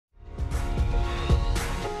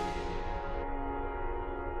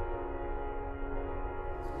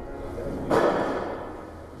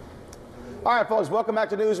All right, folks, welcome back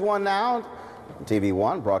to NewsOne Now. TV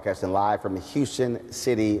One, broadcasting live from Houston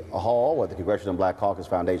City Hall with the Congressional Black Caucus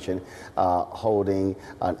Foundation holding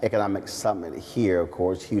an economic summit here. Of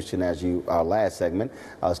course, Houston, as our last segment,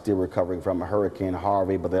 still recovering from Hurricane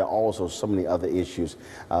Harvey, but there are also so many other issues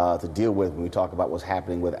to deal with when we talk about what's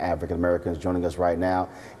happening with African Americans. Joining us right now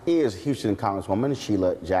is Houston Congresswoman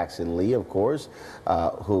Sheila Jackson Lee, of course,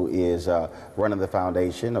 who is running the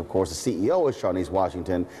foundation. Of course, the CEO is Shawnice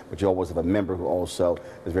Washington, but you always have a member who also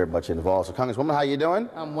is very much involved. So, Congresswoman, how you doing?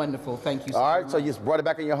 I'm wonderful, thank you so All right, much. so you just brought it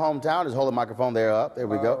back in your hometown. Just hold the microphone there up. There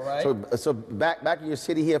we go. Right. So back in your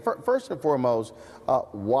city here. First and foremost,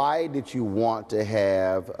 why did you want to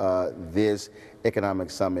have this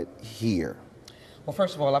economic summit here? Well,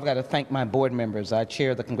 first of all, I've got to thank my board members. I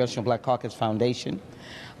chair the Congressional Black Caucus Foundation,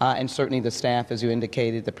 and certainly the staff, as you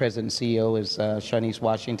indicated. The president and CEO is Shawnice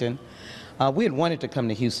Washington. We had wanted to come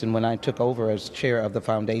to Houston when I took over as chair of the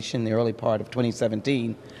foundation in the early part of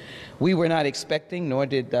 2017. We were not expecting, nor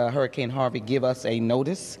did Hurricane Harvey give us a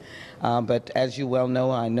notice. But as you well know,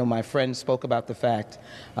 I know my friends spoke about the fact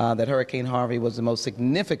that Hurricane Harvey was the most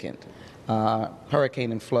significant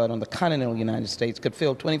hurricane and flood on the continental United States, could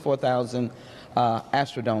fill 24,000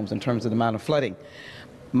 Astrodomes in terms of the amount of flooding.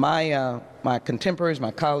 My contemporaries, my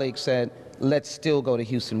colleagues said, let's still go to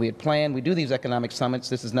Houston. We had planned, we do these economic summits,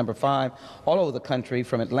 this is number 5, all over the country,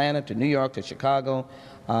 from Atlanta to New York to Chicago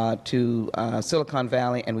to Silicon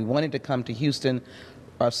Valley, and we wanted to come to Houston,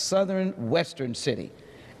 a southern western city.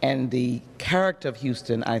 And the character of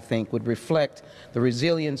Houston, I think, would reflect the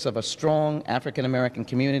resilience of a strong African-American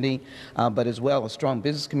community, but as well a strong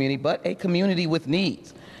business community, but a community with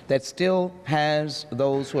needs that still has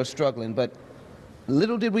those who are struggling. But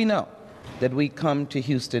little did we know that we come to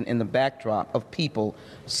Houston in the backdrop of people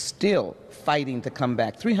still fighting to come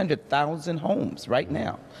back. 300,000 homes right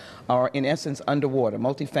now are in essence underwater,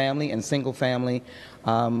 multifamily and single family,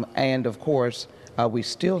 and of course we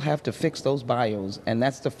still have to fix those bios, and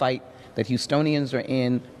that's the fight that Houstonians are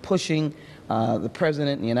in, pushing the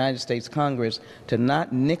President and the United States Congress to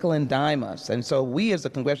not nickel and dime us. And so we as the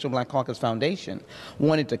Congressional Black Caucus Foundation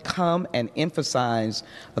wanted to come and emphasize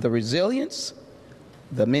the resilience,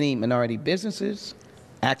 the many minority businesses,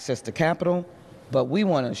 access to capital, but we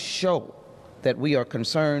want to show that we are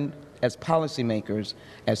concerned as policymakers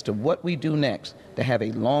as to what we do next to have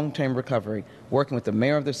a long-term recovery, working with the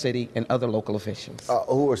mayor of the city and other local officials.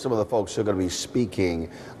 Who are some of the folks who are going to be speaking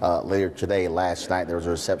later today? Last night there was a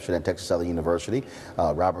reception at Texas Southern University.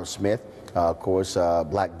 Robert Smith, of course,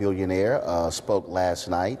 black billionaire, spoke last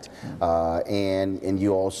night, and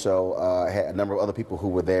you also had a number of other people who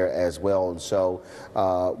were there as well. And so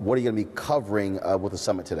what are you going to be covering with the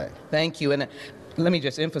summit today? Thank you. And let me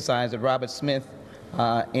just emphasize that Robert Smith,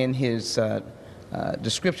 in his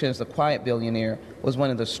description as the quiet billionaire, was one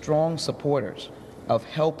of the strong supporters of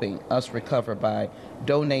helping us recover by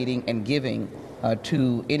donating and giving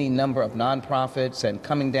to any number of nonprofits and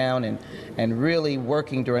coming down and really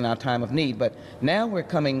working during our time of need. But now we're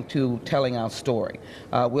coming to telling our story.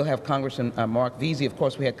 We'll have Congressman Mark Veazey. Of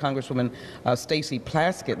course, we had Congresswoman Stacey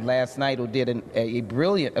Plaskett last night, who did a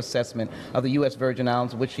brilliant assessment of the U.S. Virgin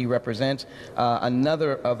Islands, which she represents,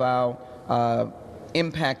 another of our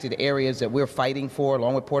impacted areas that we're fighting for,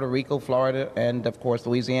 along with Puerto Rico, Florida, and of course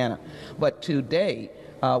Louisiana. But today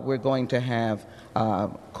we're going to have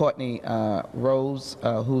Courtney Rose,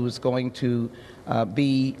 who's going to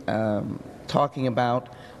be talking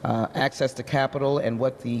about access to capital and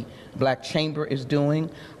what the Black Chamber is doing.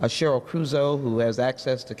 Cheryl Crusoe, who has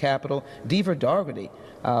access to capital. Deaver Dargody,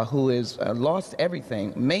 who has lost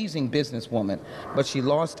everything, amazing businesswoman, but she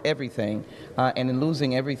lost everything, and in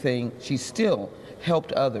losing everything, she still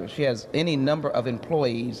helped others. She has any number of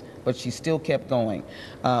employees, but she still kept going.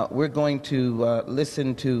 We're going to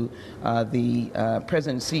listen to the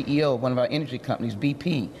president and CEO of one of our energy companies,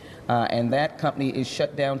 BP, and that company is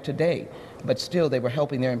shut down today. But still, they were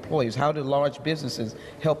helping their employees. How do large businesses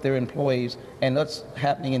help their employees? And that's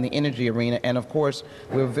happening in the energy arena. And of course,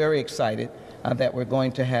 we're very excited that we're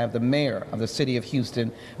going to have the mayor of the city of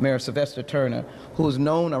Houston, Mayor Sylvester Turner, who is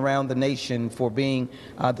known around the nation for being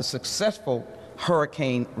the successful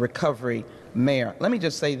hurricane recovery mayor. Let me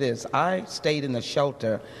just say this. I stayed in the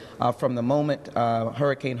shelter from the moment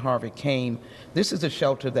Hurricane Harvey came. This is a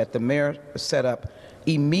shelter that the mayor set up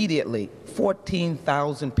immediately.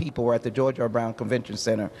 14,000 people were at the George R. Brown Convention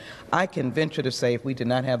Center. I can venture to say if we did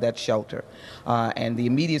not have that shelter and the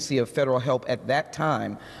immediacy of federal help at that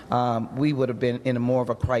time, we would have been in more of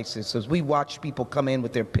a crisis. As we watched people come in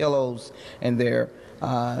with their pillows and their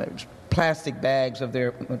plastic bags of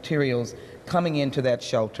their materials coming into that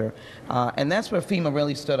shelter, and that's where FEMA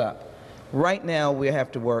really stood up. Right now, we have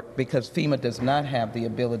to work because FEMA does not have the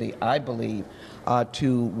ability, I believe,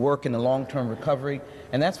 to work in the long-term recovery,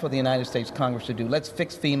 and that's for the United States Congress to do. Let's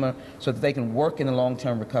fix FEMA so that they can work in the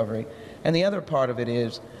long-term recovery. And the other part of it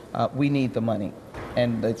is we need the money.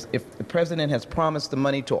 And if the president has promised the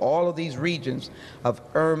money to all of these regions of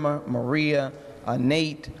Irma, Maria,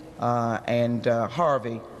 Nate, and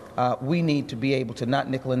Harvey, we need to be able to not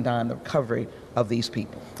nickel and dime the recovery of these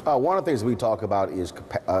people. One of the things we talk about is,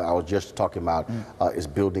 I was just talking about, is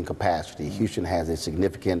building capacity. Houston has a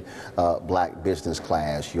significant black business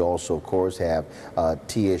class. You also, of course, have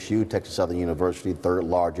TSU, Texas Southern University, third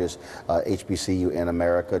largest HBCU in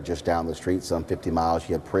America, just down the street, some 50 miles.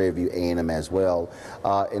 You have Prairie View A&M as well.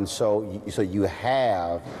 And so you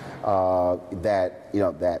have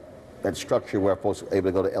that structure where folks are able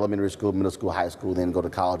to go to elementary school, middle school, high school, then go to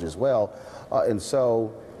college as well. And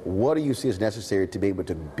so what do you see as necessary to be able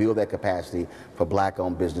to build that capacity for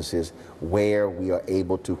black-owned businesses where we are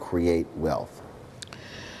able to create wealth?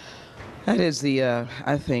 That is the,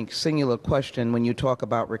 I think, singular question when you talk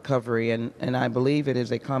about recovery, and I believe it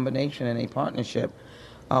is a combination and a partnership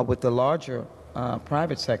with the larger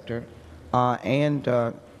private sector and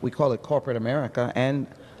we call it corporate America, and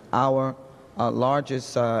our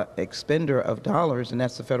largest expender of dollars, and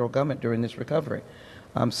that's the federal government during this recovery.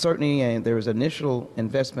 Certainly, there was initial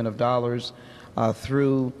investment of dollars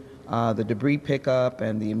through the debris pickup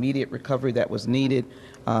and the immediate recovery that was needed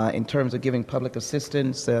in terms of giving public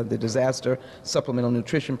assistance, the disaster supplemental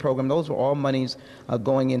nutrition program. Those were all monies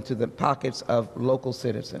going into the pockets of local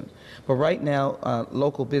citizens. But right now,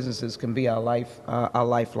 local businesses can be our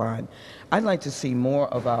lifeline. I'd like to see more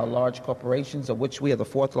of our large corporations, of which we are the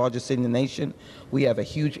fourth largest in the nation. We have a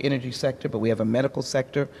huge energy sector, but we have a medical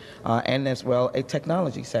sector and as well a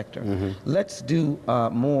technology sector. Let's do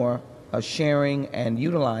more sharing and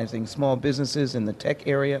utilizing small businesses in the tech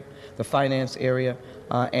area, the finance area,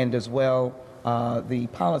 and as well the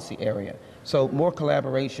policy area. So more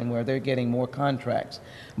collaboration where they're getting more contracts,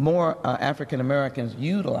 more African Americans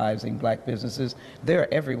utilizing black businesses.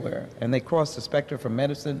 They're everywhere, and they cross the spectrum from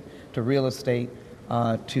medicine to real estate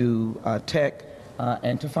to tech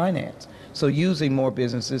and to finance. So using more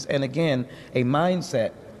businesses, and again, a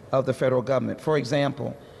mindset of the federal government. For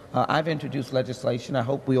example, I've introduced legislation. I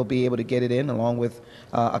hope we'll be able to get it in along with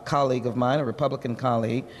a colleague of mine, a Republican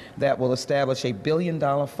colleague, that will establish $1 billion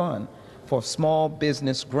fund for small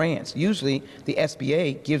business grants. Usually the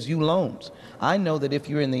SBA gives you loans. I know that if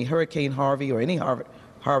you're in the Hurricane Harvey or any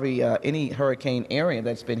any hurricane area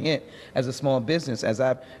that's been hit as a small business, as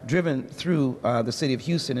I've driven through the city of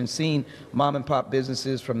Houston and seen mom and pop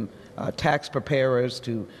businesses from tax preparers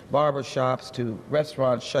to barber shops to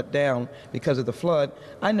restaurants shut down because of the flood,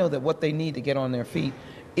 I know that what they need to get on their feet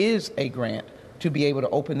is a grant to be able to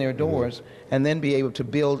open their doors and then be able to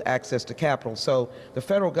build access to capital. So the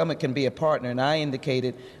federal government can be a partner, and I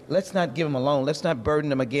indicated, let's not give them a loan. Let's not burden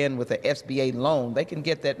them again with an SBA loan. They can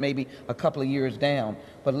get that maybe a couple of years down,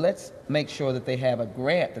 but let's make sure that they have a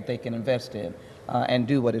grant that they can invest in and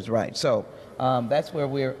do what is right. So that's where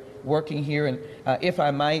we're working here. And if I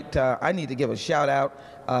might, I need to give a shout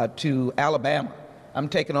out to Alabama. I'm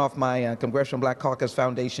taking off my Congressional Black Caucus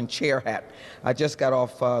Foundation chair hat. I just got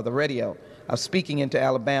off the radio. Speaking into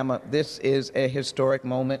Alabama, this is a historic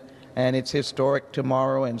moment, and it's historic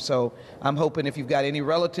tomorrow. And so I'm hoping if you've got any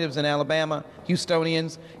relatives in Alabama,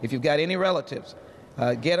 Houstonians, if you've got any relatives,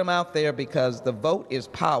 get them out there, because the vote is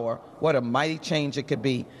power. What a mighty change it could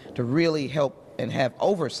be to really help and have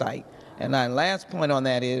oversight. And my last point on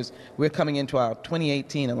that is we're coming into our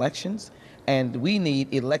 2018 elections, and we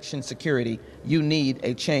need election security. You need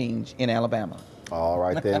a change in Alabama. All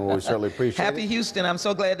right, then. Well, we certainly appreciate it. Happy Houston. I'm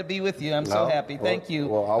so glad to be with you. I'm so happy. Thank you.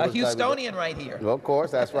 Well, a Houstonian right here. Well, of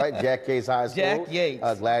course, that's right. Jack Yates High School. Jack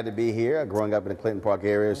Yates. Glad to be here. Growing up in the Clinton Park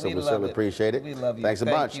area, so we certainly appreciate it. We love you. Thanks a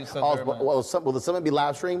bunch. Thank you so very much. Will the summit be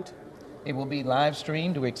live streamed? It will be live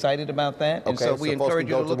streamed. We're excited about that. And okay, so we encourage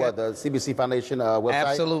you to look at the CBC Foundation website?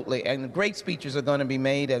 Absolutely. And great speeches are going to be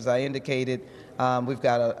made, as I indicated. We've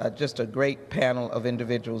got just a great panel of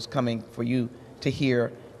individuals coming for you to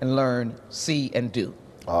hear and learn, see, and do.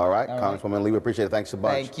 All right, Congresswoman Lee, we appreciate it. Thanks a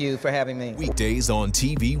bunch. Thank you for having me. Weekdays on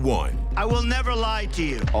TV One. I will never lie to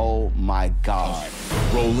you. Oh, my God.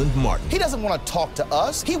 Roland Martin. He doesn't want to talk to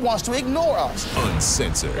us. He wants to ignore us.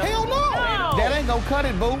 Uncensored. Hell no. That ain't gonna cut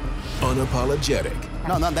it, boo. Unapologetic.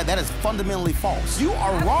 No, that is fundamentally false. You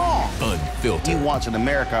are wrong. Unfiltered. He wants an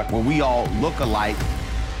America where we all look alike.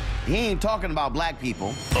 He ain't talking about black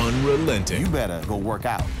people. Unrelenting. You better go work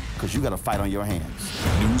out, because you got a fight on your hands.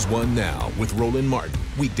 NewsOne Now with Roland Martin.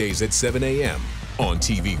 Weekdays at 7 a.m. on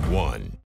TV One.